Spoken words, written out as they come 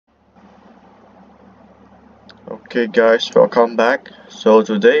Okay guys, welcome back. So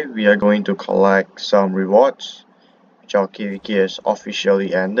today we are going to collect some rewards which our KVK has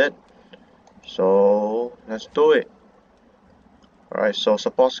officially ended. So let's do it. Alright, so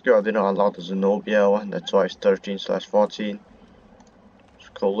support skill I did not unlock the Zenobia one, that's why it's 13/14.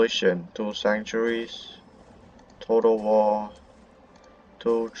 Collision, 2 sanctuaries, total war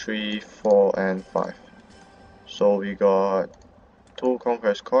 2, 3, 4 and 5. So we got 2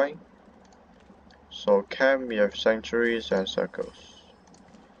 conquest coin. So camp we have sanctuaries and circles.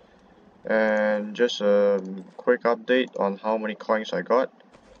 And just a quick update on how many coins I got.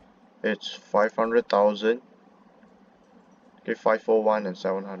 It's 500,000, okay, 541 and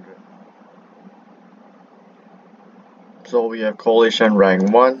 700. So we have Coalition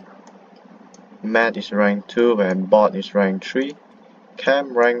rank 1, Matt is rank 2 and Bot is rank 3,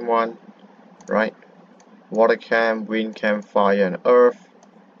 Cam rank 1, right? Water Cam, Wind Cam, Fire and Earth,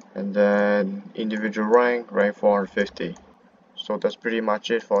 and then individual rank 450. So that's pretty much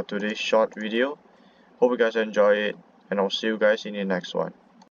it for today's short video. Hope you guys enjoy it, and I'll see you guys in the next one.